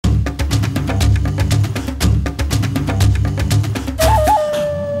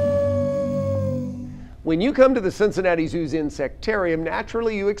When you come to the Cincinnati Zoo's Insectarium,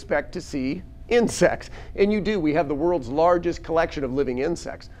 naturally you expect to see insects. And you do. We have the world's largest collection of living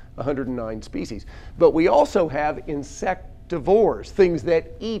insects, 109 species. But we also have insectivores, things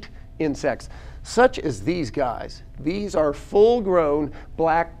that eat insects, such as these guys. These are full-grown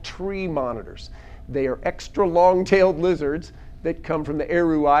black tree monitors. They are extra long-tailed lizards that come from the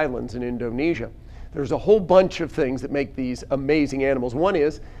Aru Islands in Indonesia. There's a whole bunch of things that make these amazing animals. One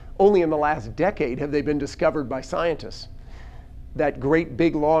is, only in the last decade have they been discovered by scientists. That great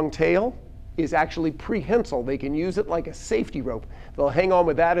big long tail is actually prehensile. They can use it like a safety rope. They'll hang on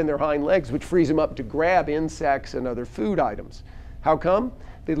with that in their hind legs, which frees them up to grab insects and other food items. How come?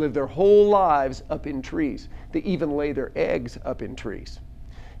 They live their whole lives up in trees. They even lay their eggs up in trees.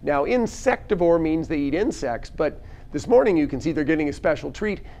 Now, insectivore means they eat insects, but this morning you can see they're getting a special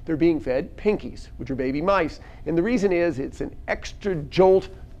treat. They're being fed pinkies, which are baby mice. And the reason is it's an extra jolt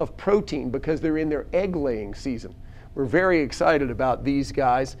of protein because they're in their egg-laying season. We're very excited about these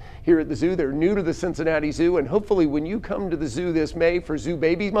guys here at the zoo. They're new to the Cincinnati Zoo, and hopefully when you come to the zoo this May for Zoo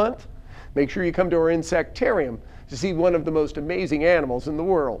Baby Month, make sure you come to our Insectarium to see one of the most amazing animals in the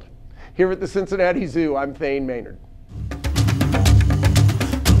world. Here at the Cincinnati Zoo, I'm Thane Maynard.